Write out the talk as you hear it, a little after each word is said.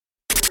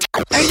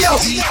Hey yo,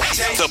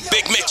 The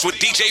Big Mix with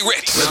DJ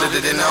Ritz. I'm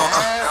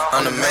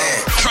the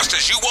man. Trust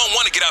us, you won't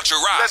want to get out your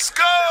ride. Let's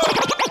go.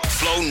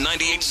 Flow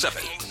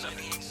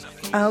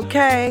 98.7.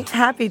 Okay,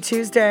 happy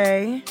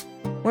Tuesday.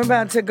 We're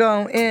about to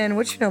go in.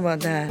 What you know about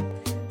that?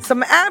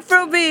 Some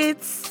Afro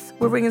beats.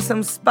 We're bringing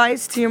some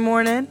spice to your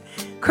morning.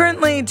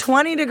 Currently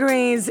 20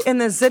 degrees in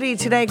the city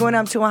today, going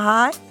up to a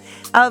high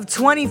of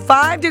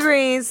 25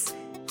 degrees.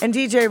 And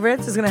DJ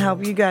Ritz is going to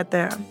help you get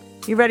there.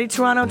 You ready,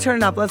 Toronto? Turn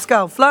it up. Let's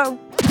go. Flow.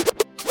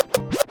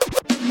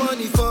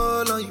 Money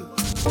fall on you.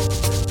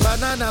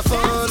 Banana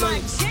fall on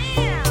you.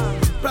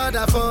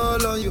 Prada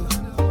fall on you.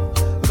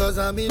 Cause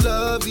I'm in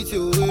love with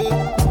you.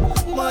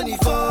 Money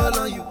fall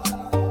on you.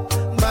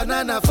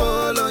 Banana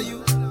fall on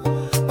you.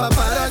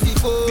 Paparazzi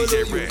follow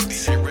you.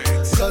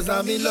 Cause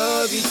I'm in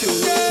love with you.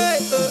 Yeah,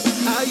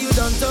 are you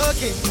done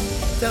talking?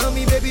 Tell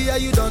me, baby, are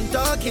you done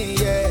talking?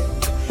 Yeah.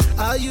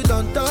 Are you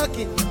done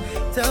talking?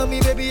 Tell me,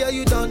 baby, are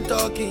you done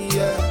talking?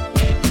 Yeah.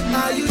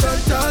 Are you done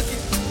talking?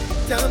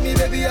 Tell me,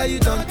 baby, are you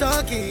done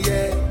talking?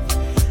 Yeah.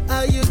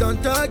 Are you done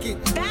talking?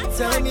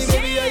 Tell me,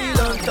 baby, are you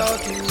done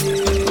talking?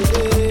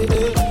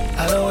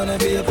 Yeah. I don't wanna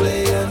be a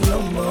player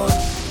no more.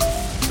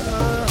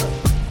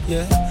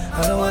 Yeah.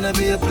 I don't wanna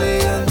be a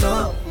player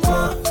no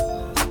more.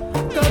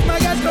 Cause my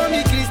guys call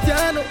me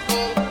Cristiano,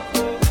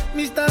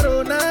 Mr.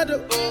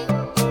 Ronaldo,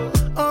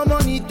 I'm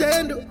on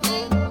Nintendo.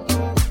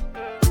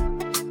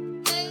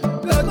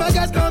 Cause my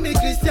guys call me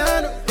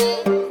Cristiano,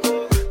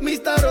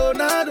 Mr.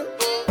 Ronaldo,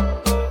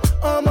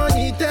 I'm on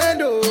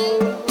Nintendo.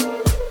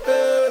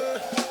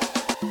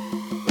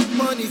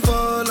 Money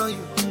fall on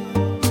you,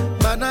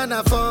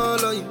 banana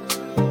fall on you,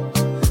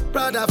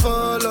 Prada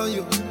fall on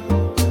you.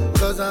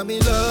 Cause I'm in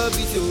love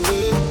with you.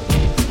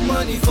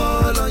 Money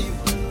fall on you,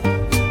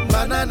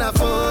 banana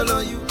fall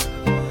on you,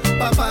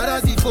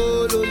 paparazzi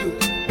follow you.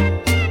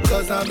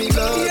 Cause I'm in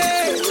love with you.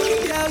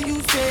 Yeah,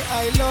 you say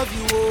I love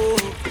you, oh.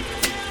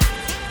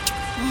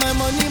 My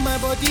money, my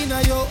body,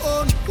 now your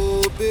own,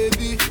 oh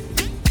baby.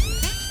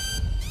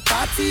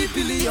 30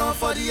 billion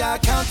for the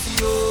account,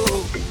 yo.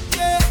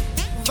 Yeah,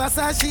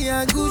 Versace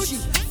and Gucci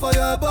for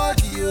your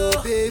body, oh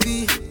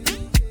baby.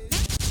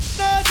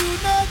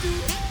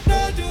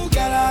 No do,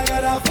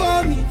 gotta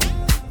for me.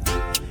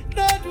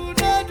 No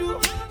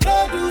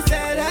do,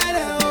 say that,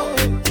 oh.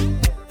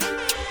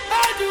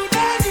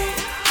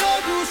 No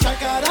do,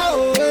 shakara, oh.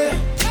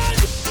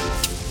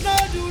 No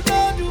do,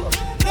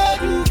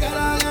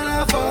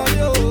 gotta for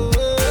you.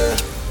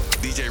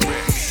 DJ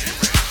Ritz.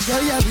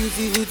 Girl, you're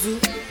beautiful too.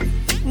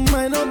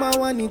 My number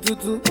one in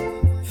tutu.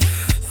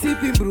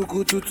 Sipping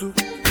bruku tutu.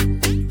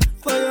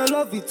 For your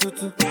love it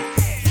tutu.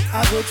 I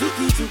go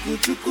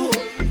chuku.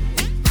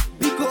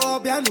 Biko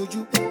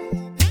obianuju.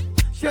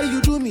 Say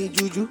you do me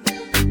juju.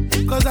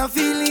 Cause I'm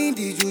feeling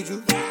the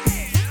juju.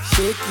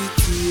 Shake it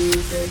to you.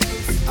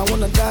 I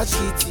wanna dash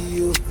it to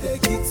you.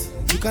 Take it.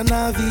 You can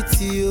have it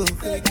to you.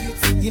 Take it.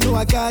 You know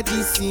I got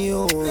this in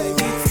you.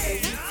 Take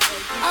it.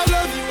 I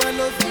love you.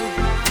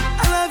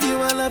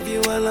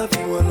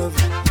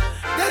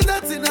 There's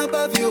nothing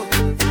above you.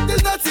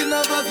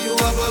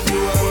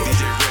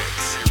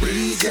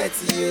 Reject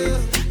you.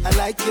 I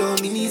like your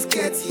mini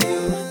skirt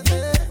you.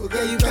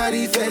 Okay, you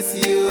carry face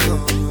you.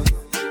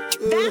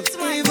 That's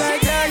my if I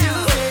tell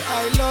you, say I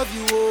love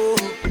you, oh.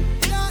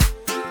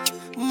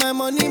 My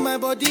money, my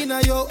body, now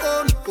your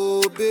own,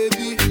 oh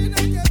baby.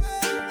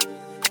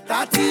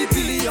 30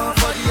 billion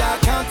for the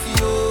account,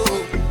 yo.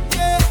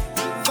 Yeah.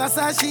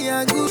 Versace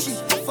and Gucci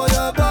for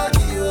your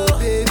body, oh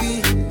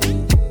baby.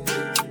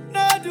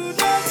 No do.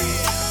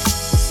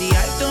 See,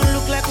 I don't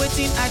look like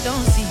waiting, I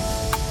don't see.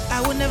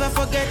 I would never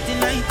forget the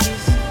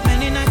 90s.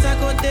 Many nights I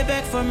go there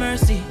beg for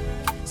mercy.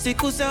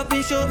 Sickle self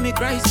been showed me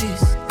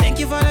crisis. Thank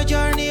you for the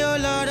journey, oh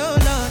Lord, oh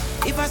Lord.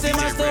 If I say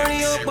my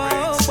story, oh boy.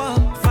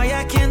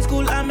 Fire can't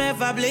school, I'm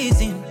ever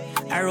blazing.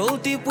 I roll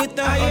deep with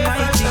the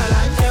Almighty.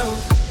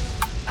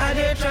 I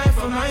did try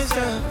for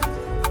myself.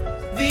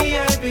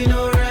 VIP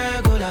no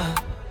regular.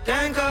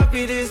 Can't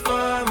copy this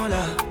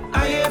formula.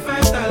 I hear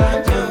 5-star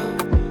like you.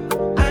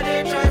 I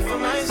did try for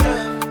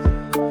myself.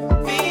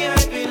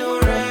 VIP no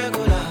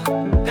regular.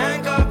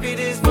 Can't copy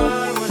this formula.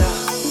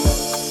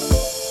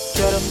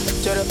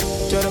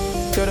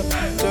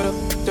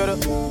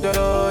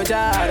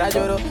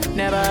 Joro,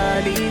 never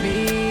leave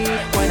me.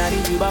 When I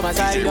need you by my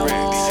side, no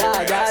more.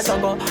 I got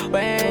some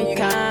when you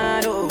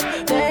can't, oh.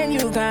 Then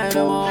you can't,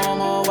 no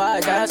more. I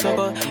got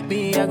some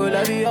me, I go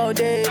love you all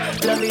day,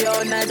 love you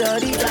all night, all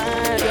the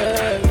time,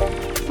 yeah.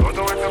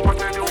 Todo este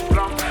parte de un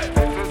plan,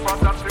 esto es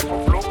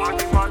fantástico, flow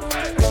animal.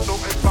 Esto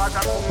es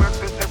para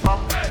comerte este pan,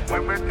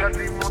 muévete al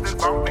ritmo del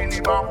bam,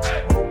 bili bam.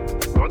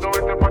 Todo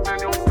este parte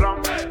de un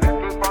plan,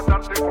 esto es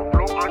fantástico,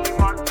 flow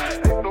animal.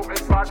 Esto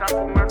es para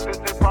comerte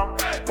este pan,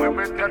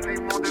 muévete al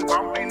ritmo del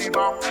bam, bili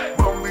bam.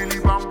 Bam, bili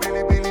bam,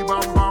 bili bili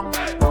bam bam.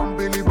 Bam,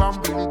 bili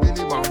bam, bili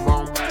bili bam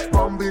bam.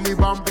 Bam, bili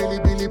bam, bili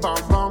bili bam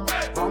bam.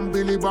 Bam,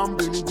 bili bam,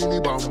 bili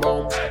bili bam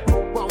bam.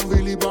 Bam,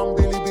 bili bam,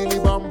 bili bili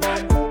bam bam.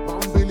 Bam,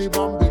 bili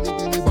bam, bili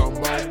bili bam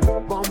bam.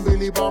 Bam,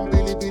 bili bam,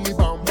 bili bili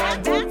bam bam.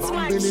 Bam,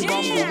 bili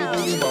bam, bili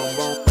bili bam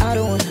bam. I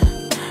don't wanna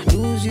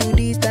lose you you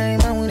this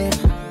time, I win it.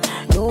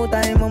 No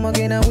time, I'm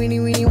gonna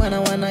winnie,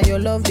 wanna your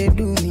love, they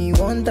do me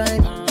one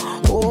time.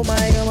 Oh my,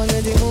 I'm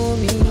gonna move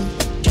me.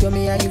 Show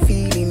me how you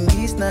feeling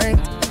this night.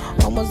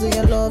 Almost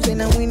your love,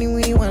 and I'm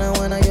winnie,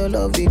 wanna your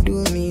love, they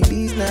do me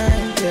this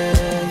night,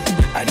 yeah.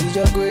 I need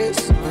your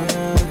grace,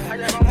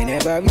 me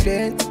never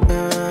relent,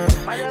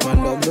 my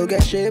love no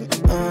get shame,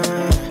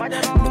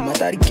 no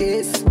matter the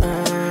case,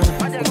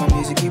 my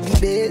music give me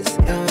bass,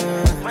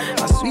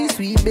 my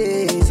sweet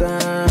bass, so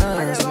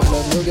my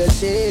love no get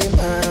shame,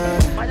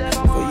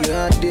 for you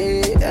all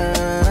day,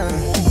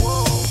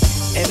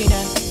 every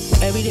night,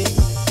 every day,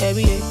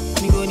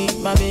 me gon' need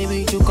my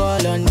baby to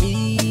call on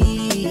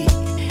me,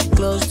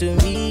 close to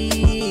me,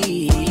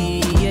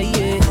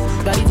 yeah,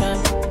 by the time,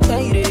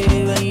 when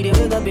you dey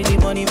wake up in the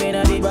morning, man,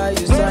 I dey buy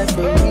you side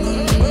for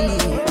me,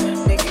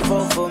 make it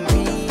fall for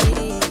me.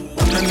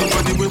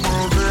 Anybody we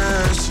want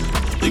verse,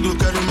 you go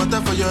carry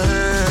matter for your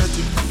head,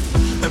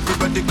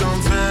 everybody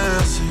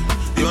confess,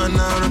 you are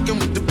now rocking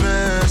with the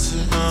best,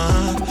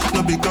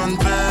 no big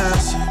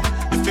confess,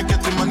 if you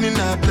get the money,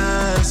 not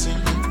blessing,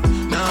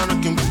 now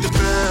rocking with the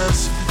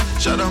best,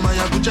 shout out my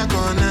Abuja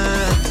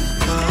connect,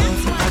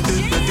 I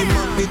did let the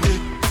money day,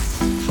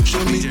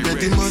 show me let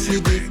the money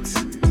day.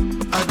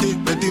 I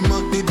did bet the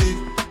money day.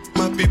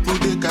 My people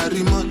they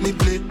carry money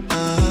play.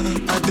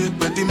 I did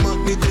bet the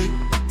money day.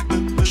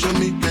 Show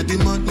me get the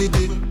money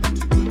day.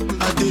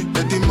 I did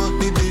bet the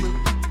money day.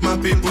 My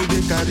people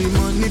they carry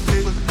money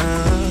play.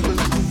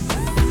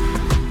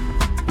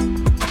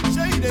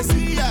 Show you the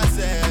see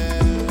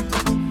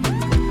yourself.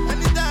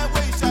 Anytime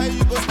when you shy,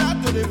 you go start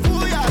to the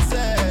fool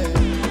yourself.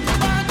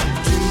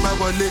 Timba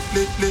wale.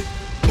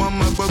 One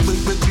my bug big.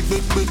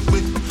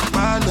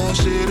 My love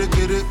share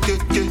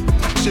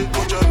Shit,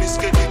 put your miss,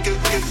 I've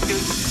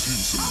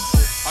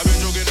been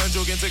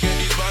jogging to get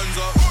these bands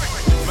up.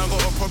 Man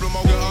got a problem,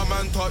 I'll get our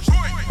man touched.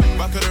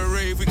 Back of the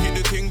rave, we keep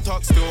the ting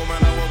tucked. Still,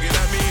 man, I'm walking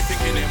at me,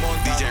 thinking them on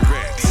DJ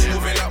Ritz.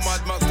 Moving like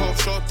Mad Max, top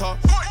shot up.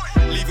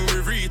 Leaving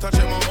with Reed,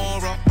 touching my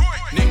aura.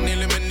 Nickname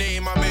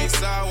lemonade, my base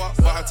sour.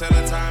 But I tell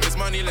her time is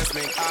money, let's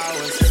make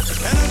hours.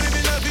 And I'm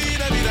living la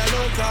vida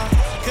loca.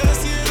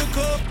 Curse in the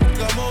cup,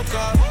 got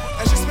mocha.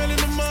 And she smelling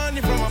the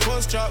money from my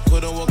first chop.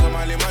 Couldn't walk a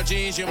mile in my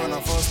jeans, you when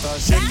I first start.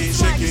 Shake it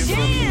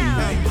from me.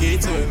 Key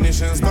to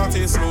ignition,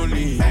 started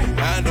slowly.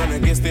 Hand on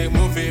against it,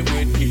 move it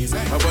with peace.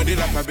 My body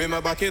like a beam,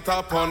 I back it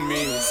up on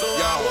me. So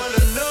I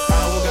wanna know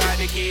how got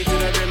the key to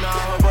the beam,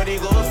 how my body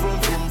goes from.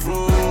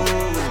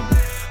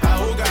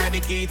 How got the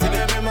key to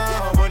the beam,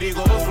 how my body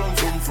goes from.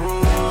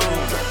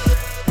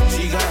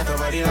 She got the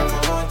body like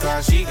a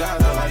motor, she got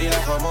the body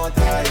like a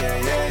motor,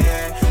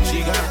 yeah.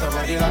 She got the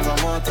body like a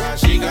motor,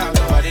 she got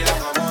the body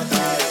like a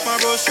motor. My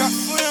bro shot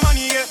for the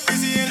money, get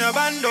busy in a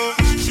bando.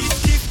 She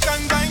keep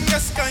gang,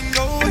 yes, can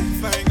go.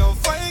 Fine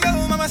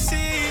go, mama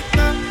see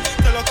now.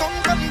 Tell her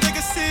come take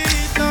a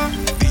seat now.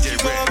 She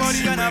got her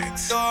body and a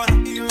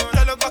done.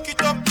 Tell her back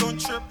it up, don't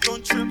trip.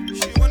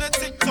 She wanna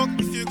TikTok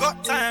if you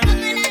got time.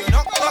 If you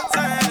not got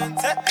time, then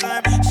take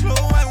time. Slow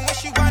wine when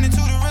she whine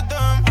into the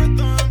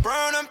rhythm.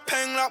 Brown and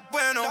peng like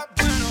bueno.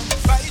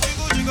 Body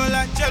jiggle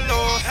like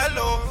jello.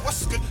 Hello,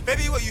 what's good?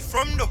 Baby, where you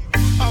from though?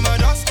 I'm a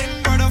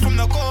dark-skinned brother from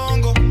the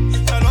Congo.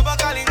 Tell her back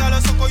calling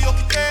all soko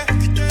yokite.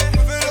 With a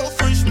little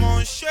French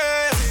mon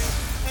chéri.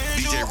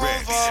 DJ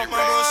Ritz. My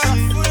bro shot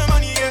for the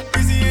money, get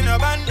busy in a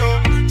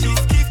bando. She's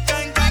keep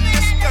gang,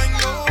 yes, gang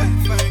go.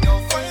 Fine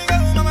go,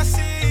 mama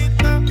see it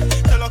now.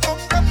 Tell her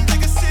come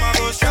take a seat. My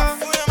bro shot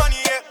for the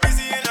money, get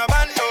busy in a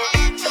bando.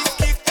 She's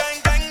keep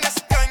gang, yes,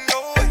 gang go.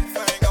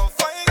 Fine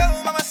go,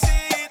 mama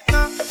see it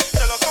now.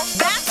 Tell her come.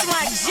 That's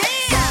my jam.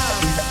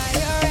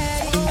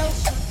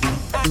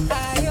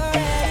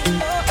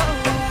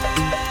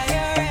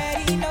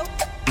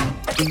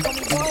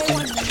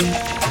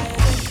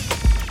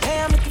 Hey,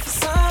 I'm looking for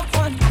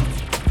someone.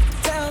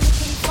 Tell me,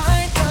 can you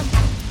find one?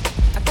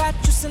 I got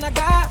juice and I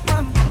got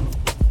rum,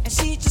 and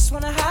she just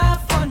wanna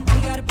have fun. We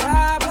got a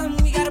problem.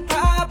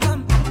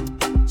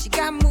 She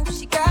got moves,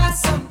 she got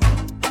some.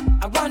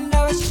 I wonder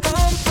where she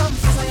come from.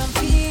 'Cause I am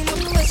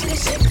feeling where she the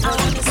shit. I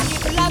wanna see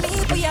you love me,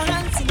 put your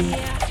hands in the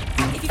air.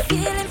 If you're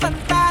feeling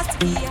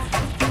fantastic,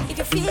 yeah. If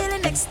you're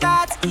feeling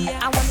ecstatic, yeah.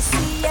 I wanna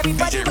see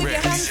everybody with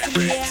your hands in the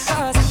air.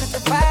 'Cause I got the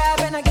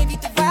vibe and I give you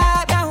the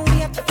vibe. Now we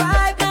have the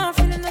vibe, now I'm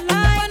feeling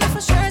alive. I know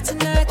for sure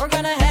tonight we're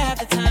gonna have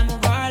the time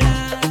of our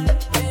life.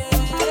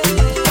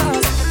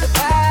 'Cause I got the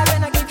vibe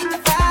and I give you the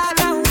vibe.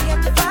 Now we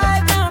have the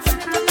vibe, now I'm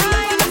feeling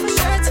alive. I know for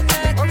sure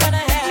tonight we're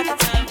gonna have the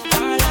time of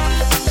our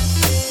life.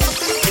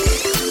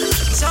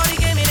 Shorty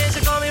gave me this,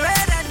 she call me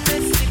red and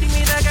this, sleeping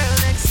with the girl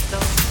next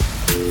door.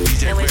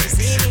 And when she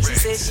see me, she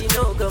said she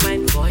no go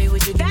mind. Boy,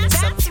 would you give me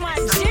some? That's my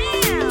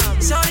jam.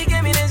 Shorty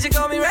gave me this, she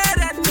call me red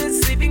and this,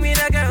 sleeping with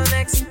the girl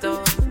next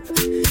door.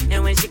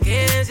 And when she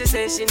came, she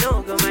said she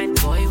no go mind.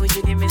 Boy, would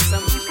you give me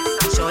some?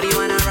 Shorty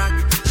wanna rock,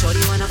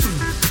 shorty wanna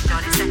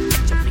Shorty said,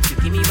 ketchup, make you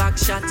give me back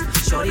shot.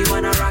 Shorty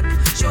wanna rock,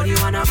 shorty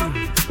wanna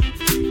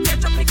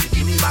Catch up, make you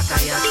give me back a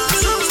yard.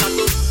 So start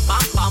to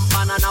pam pam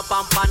panana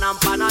pam panam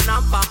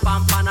pananam pam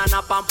pam panana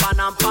pam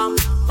panam pam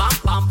pam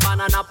pam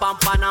panana pam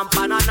panam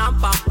pananam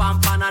pam pam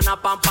panana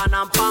pam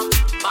panam pam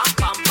pam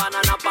pam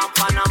panana pam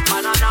panam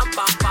pananam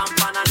pam pam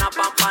panana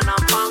pam panam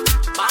pam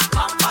pam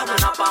pam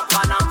panana pam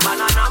panam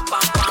pananam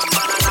pam pam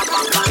panana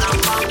pam panam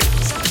pam.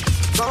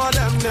 Some of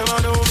them never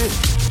know me.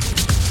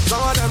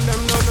 Some of them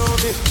don't know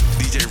me.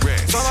 DJ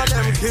Ritz. Some of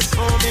them kiss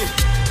for me.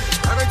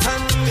 Every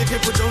time the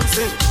people don't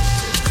sing.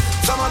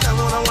 Some of them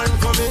wanna wine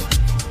for me.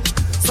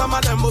 Some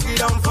of them boogie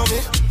down for me.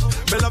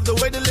 They love the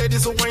way the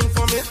ladies will wine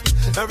for me.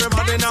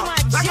 Everybody now.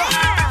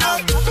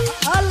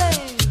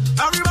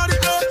 Everybody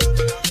know.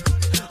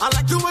 I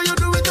like the way you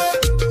do it.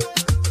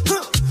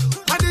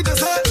 I did the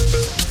say.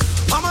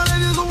 All my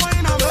ladies will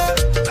wine on me.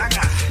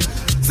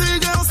 See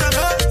girls and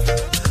her.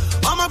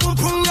 All my pum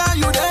pum, yeah,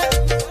 you there.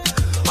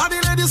 All the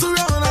ladies who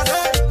run on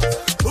there.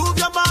 Move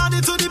your body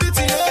to the beat,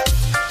 yeah.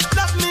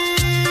 Love me,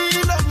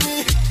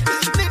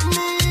 need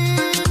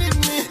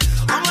me.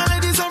 All my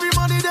ladies,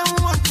 everybody, they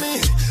want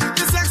me.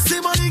 The sexy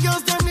body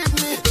girls, they need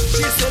me.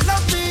 She say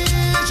love me,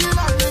 she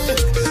love me.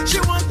 She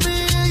want me,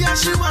 yeah,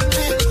 she want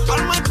me.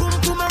 All my pum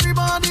pum,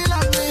 everybody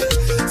love me.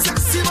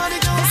 Sexy body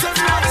girls,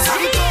 everybody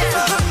sanko.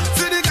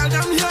 See the girl,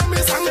 them hear me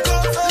sanko.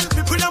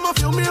 People, them a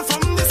feel me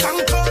from the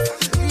sanko.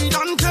 He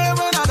don't care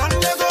when I don't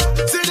let go.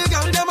 See the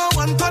girl, them a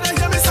want to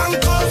hear me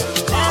sanko.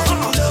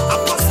 I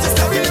bust the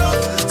stereo.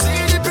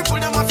 See the people,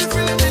 them a feel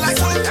feeling me like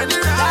one.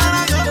 Anywhere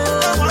I go,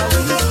 I want to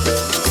go.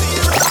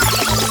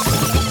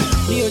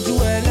 Me or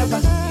Joel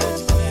ever.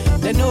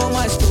 They know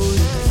my story.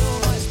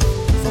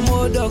 From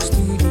old dogs to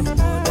you.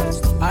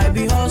 I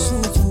be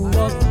hustle to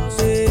work.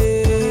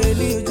 Say,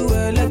 me or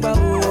Joel ever.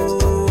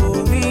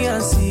 Oh, me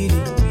and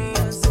City.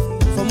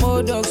 From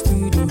old dogs to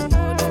you.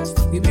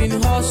 We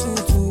been hustle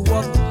to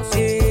work.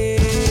 Say,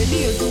 me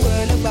or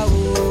Joel ever.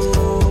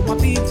 Oh, my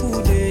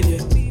people dead.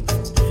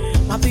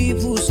 My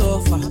people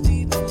suffer.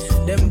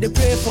 Them they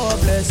pray for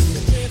blessing.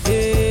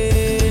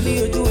 Hey, me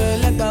or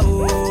Joel ever.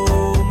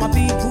 Oh, my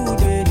people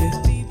dead.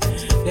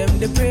 Them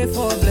they pray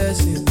for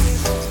blessing.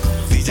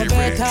 DJ For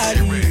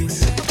better living. Ritz.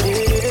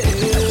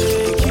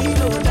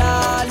 Kilo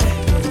dale.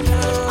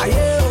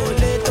 Aye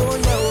ole to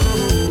yo.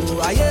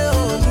 Aye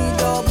oni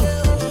double.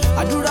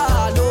 Adura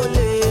lo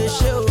le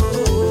she o.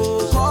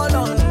 Call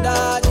on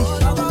daddy.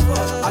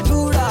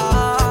 Adura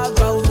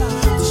go.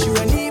 She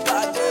any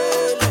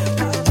badele.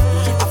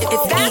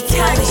 It's that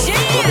time.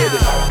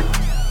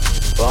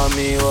 Pour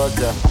me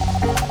water,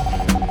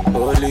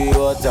 holy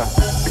water,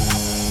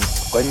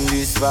 quench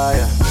this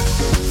fire.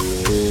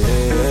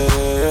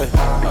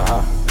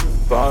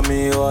 Pour me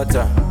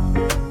water,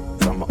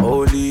 from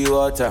holy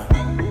water,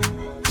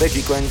 make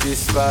it quench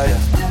this fire.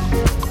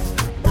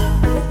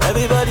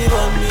 Everybody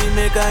want me,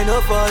 make I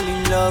no fall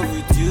in love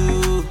with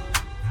you.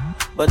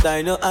 But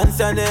I no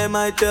answer them,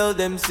 I tell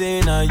them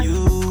say na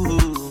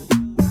you.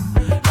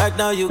 Right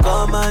now you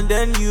come and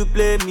then you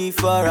play me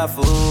for a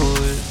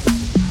fool.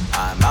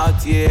 I'm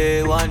out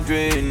here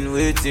wondering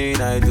waiting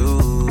I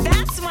do.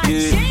 That's my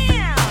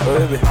jam. Oh,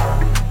 baby,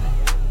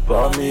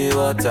 pour me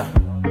water,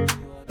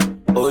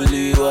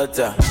 holy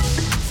water,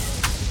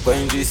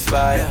 quench this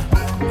fire.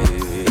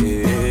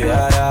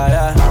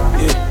 Yeah.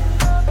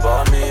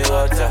 Pour me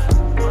water,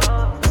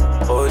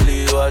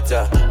 holy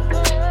water,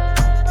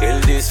 kill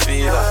this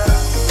fever.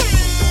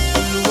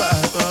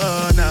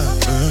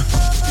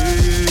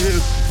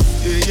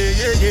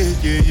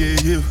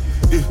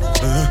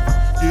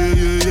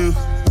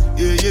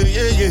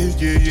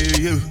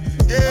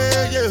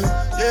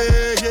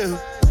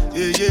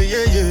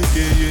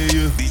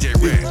 DJ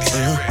Ritz.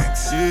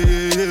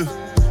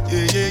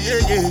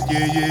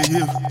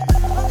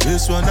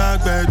 This one I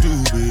better do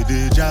with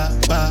the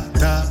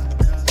jabata.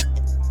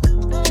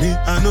 Me, I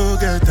no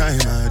get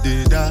time, I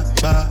did da.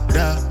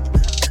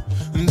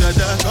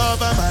 Dada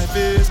cover my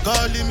face,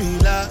 calling me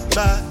la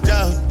ba da.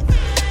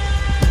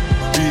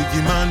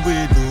 Biggie man, we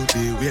know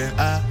they wear a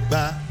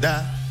ba da.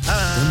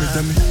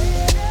 Tell me,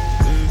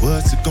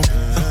 what's it gon'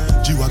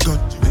 G-Wagon,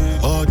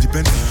 all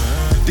depends.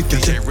 They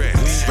can't DJ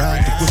Ritz.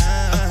 ride the bus.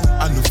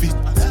 I no feet,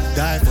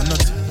 die for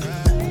nothing.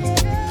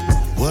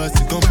 What's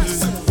it gon' be?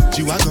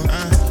 G-Wagon,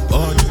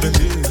 all depends.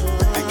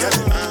 They can't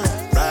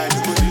ride the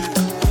bus.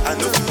 I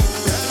no feet,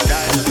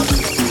 die for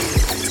nothing.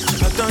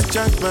 I don't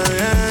check my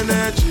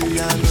energy.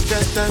 I no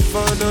get time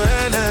for no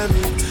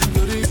enemy.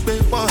 You repay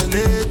for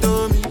to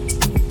me.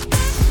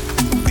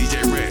 DJ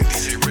Ritz.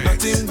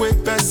 Nothing with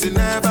person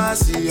never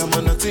see. I'm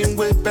on nothing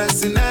with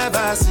person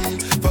never see.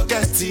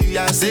 Forget it,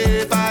 I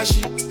say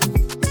bashi.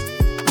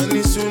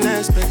 Money soon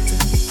expected.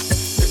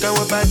 Take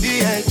our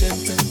body, I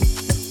jump.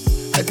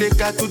 I take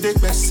her to the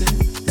person.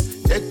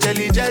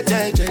 Jelly.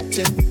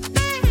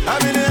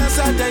 I'm in the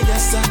answer, then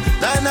yes sir.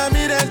 Then I'm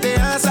in the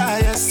answer,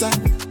 yes sir.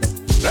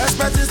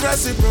 Respect is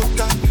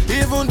reciprocal,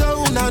 even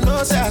though una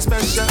know say I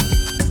special.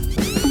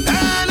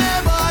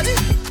 Anybody,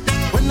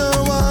 when no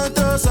one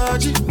to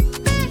search it.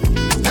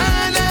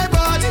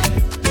 Anybody,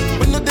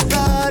 when no the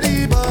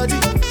body.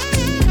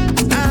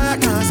 I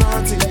can't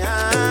something, I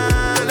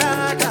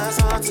can't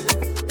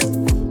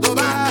something. Go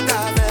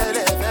back.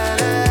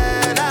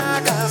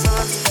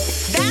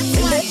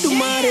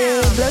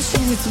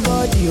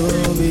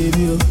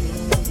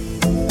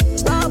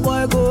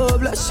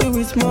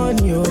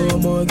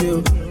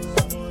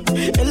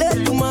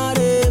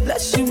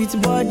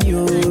 with body,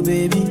 oh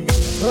baby.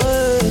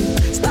 Oh,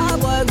 star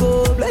boy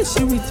go bless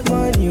you with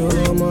money,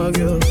 oh my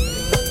girl.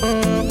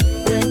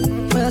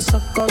 Yeah,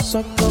 suck up,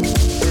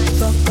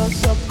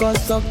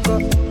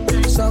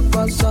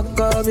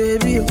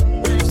 baby.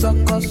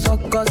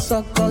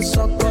 Suck up.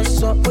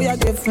 Oh, yeah,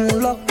 get full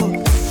lock up. Oh,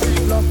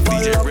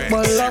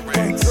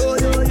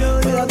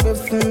 yeah, get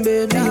full,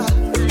 baby.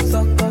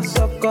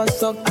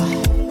 Suck.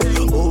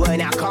 Oh,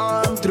 when I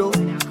come through,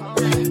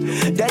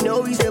 they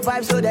know we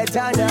survive, so they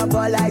turn up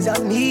all eyes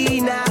on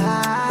me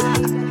now.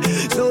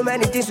 So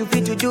many things we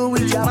fit to do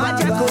with your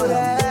mama,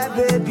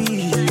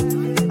 baby.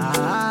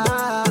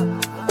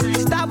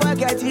 Stop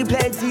getting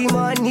plenty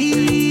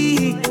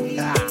money.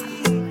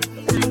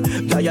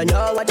 You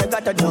know what you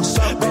gotta do.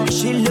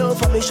 She love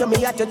for me, show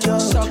me how to do.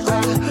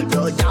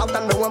 No doubt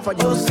I'm the one for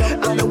you.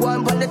 I'm the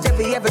one for the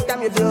TV every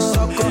time you do.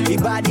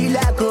 Your body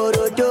like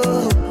Orodo.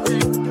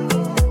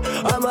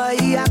 I'm a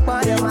yak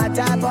on my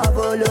type of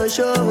polo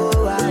show.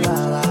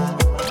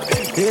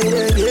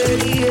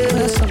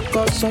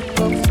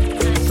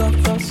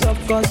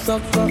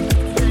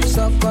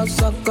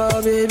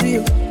 Suck, baby.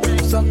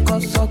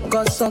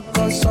 Suck.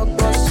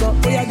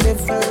 We are good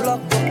for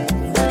lock.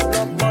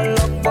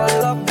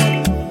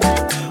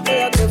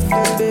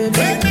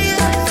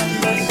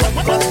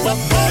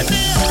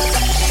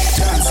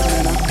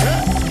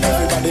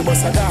 Everybody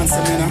bust a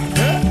dancing, me now.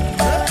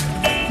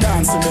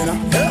 Dancing, me now.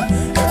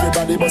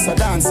 Everybody bust a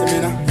dancing, me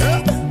now.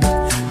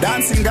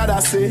 Dancing, God I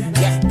say,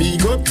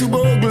 big up to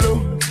Boglo.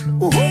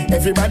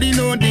 Everybody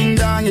know ding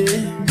dong,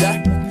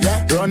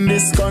 yeah. Run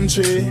this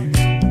country.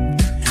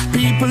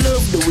 People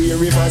love the way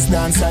rivers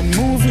dance and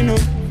move, you know.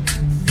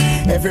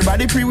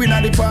 Everybody pre-win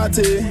at the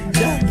party.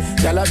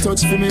 Y'all a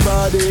touch for me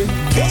body.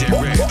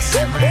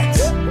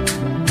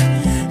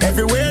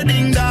 Everywhere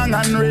ding dong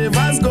and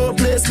ravers go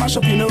play smash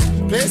up, you know.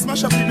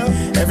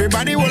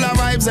 Everybody will have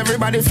vibes,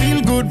 everybody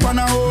feel good, pan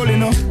a hole, you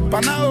know.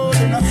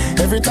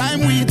 Every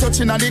time we touch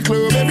in at the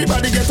club,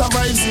 everybody get a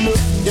vibes, you know.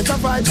 Get a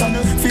vibes, you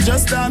know. Fi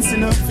just dance, you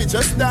know.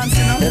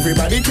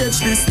 Everybody catch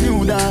this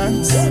new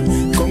dance.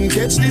 Come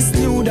catch this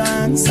new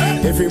dance.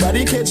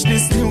 Everybody catch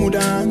this new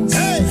dance.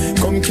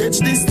 Come catch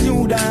this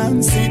new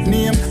dance. It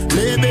name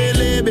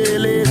lebe.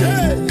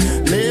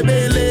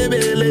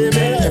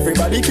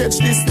 Everybody catch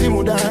this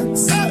new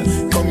dance.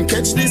 Come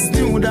catch this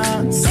new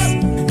dance.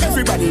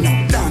 Everybody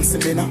now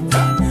dancing me now.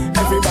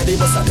 Everybody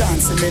bust a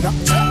dancing me now.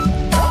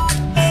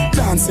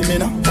 Dancing me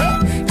now.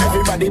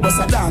 Everybody bust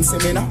a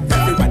dancing me now.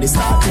 Everybody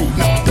start me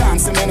now.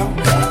 Dancing me now.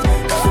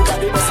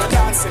 Everybody bust a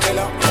dancing me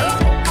now.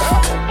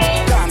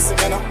 Dancing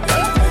me now.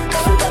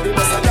 Everybody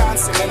bust a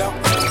dancing me now.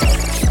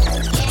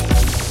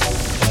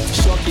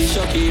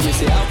 Shocky, me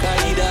say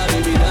Al-Qaeda,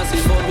 baby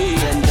dancing for me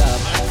and up.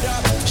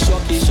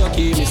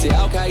 Shocky, me say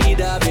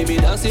Al-Qaeda, baby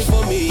dancing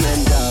for me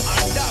and up.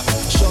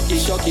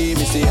 Shocky,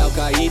 me say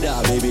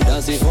Al-Qaeda, baby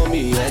dancing for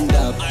me and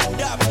up.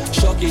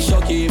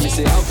 Shocky, me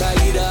say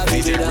Al-Qaeda,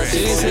 baby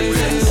dancing for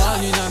me and up.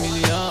 One in a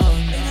million,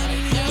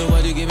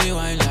 nobody give me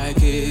wine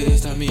like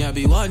it. Tell me I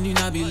be one in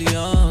a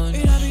billion,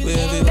 where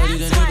everybody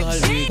then they call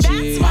me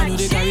cheap. I know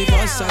they carry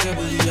pass like a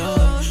billion,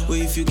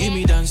 where if you give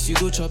me dance you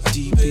go chop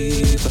deep.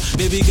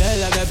 Baby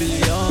girl I got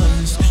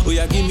billions, oh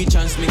yeah give me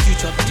chance make you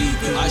chop deep.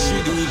 I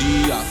should do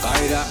the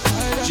Al-Qaeda.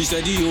 She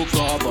said the yoke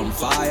up on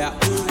fire.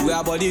 We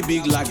our body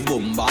big like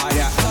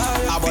Bombardier.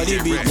 Our body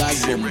big like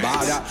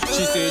Bombardier.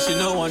 She say she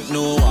no want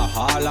no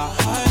wahala.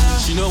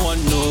 She no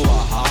want no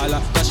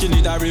wahala. Cause she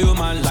need a real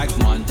man like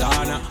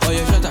Montana. Oh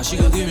yeah, shut up, she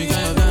gon' give me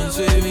kind of dance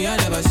with me I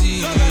never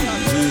see.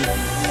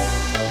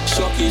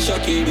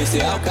 Shocky, me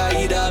say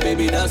Al-Qaeda,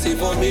 baby dancing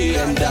for me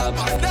and up.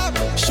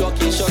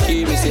 Shocky,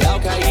 me say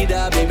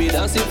Al-Qaeda, baby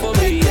dancing for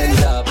me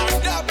and up.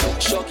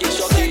 Shocky,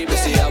 me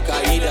say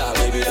Al-Qaeda,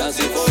 baby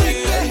dancing for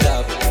me and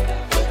up.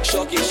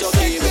 Shocky, me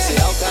say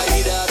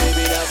Al-Qaeda,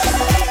 baby dancing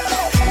for me.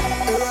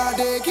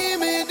 They give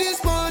me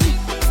this money,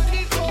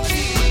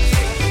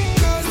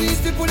 cause these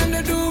people them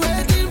they do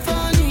anything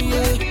funny,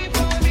 yeah.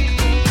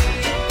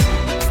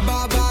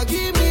 Baba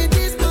give me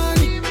this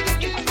money,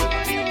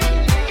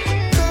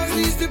 cause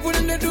these people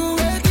them they do